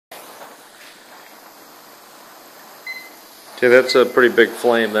Okay, that's a pretty big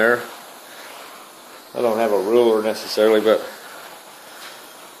flame there. I don't have a ruler necessarily, but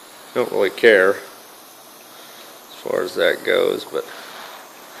don't really care as far as that goes. But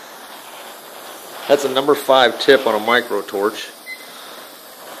that's a number 5 tip on a micro torch.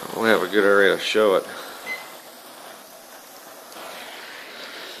 I don't have a good area to show it.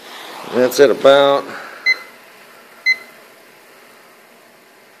 And that's at about,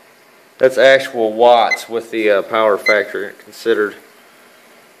 that's actual watts with the power factor considered.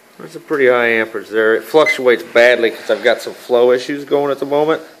 There's a pretty high amperage there. It fluctuates badly because I've got some flow issues going at the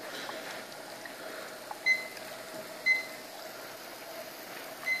moment.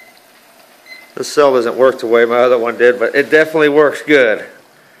 This cell doesn't work the way my other one did, but it definitely works good.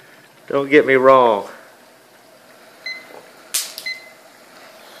 Don't get me wrong.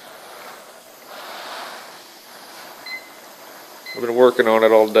 I've been working on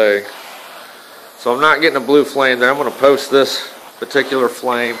it all day. So I'm not getting a blue flame there. I'm going to post this particular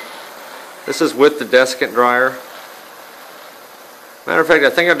flame. This is with the desiccant dryer. Matter of fact,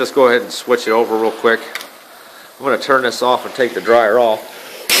 I think I'll just go ahead and switch it over real quick. I'm going to turn this off and take the dryer off.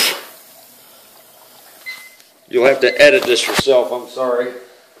 You'll have to edit this yourself, I'm sorry.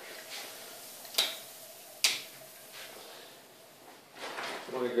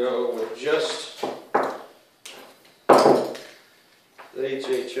 I'm going to go with just the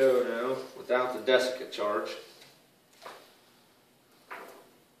HHO now, without the desiccant charge.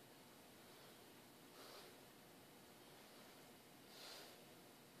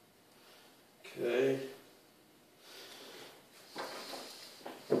 Okay.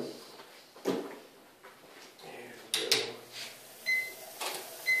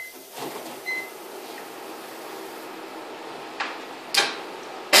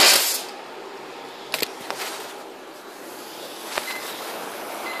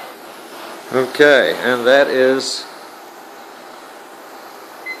 Okay, and that is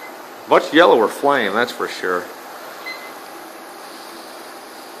much yellower flame, that's for sure.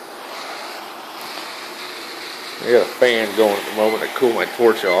 I got a fan going at the moment to cool my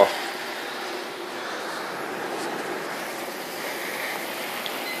torch off.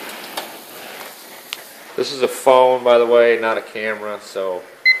 This is a phone, by the way, not a camera, so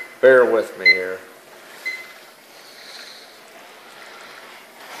bear with me here.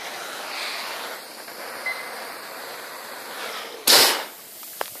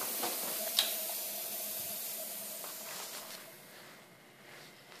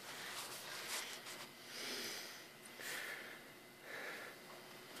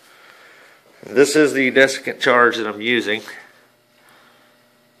 This is the desiccant charge that I'm using.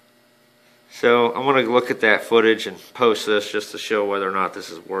 So I'm going to look at that footage and post this just to show whether or not this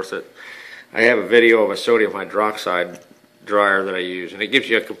is worth it. I have a video of a sodium hydroxide dryer that I use, and it gives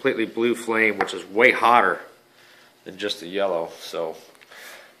you a completely blue flame, which is way hotter than just the yellow. So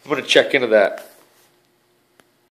I'm going to check into that.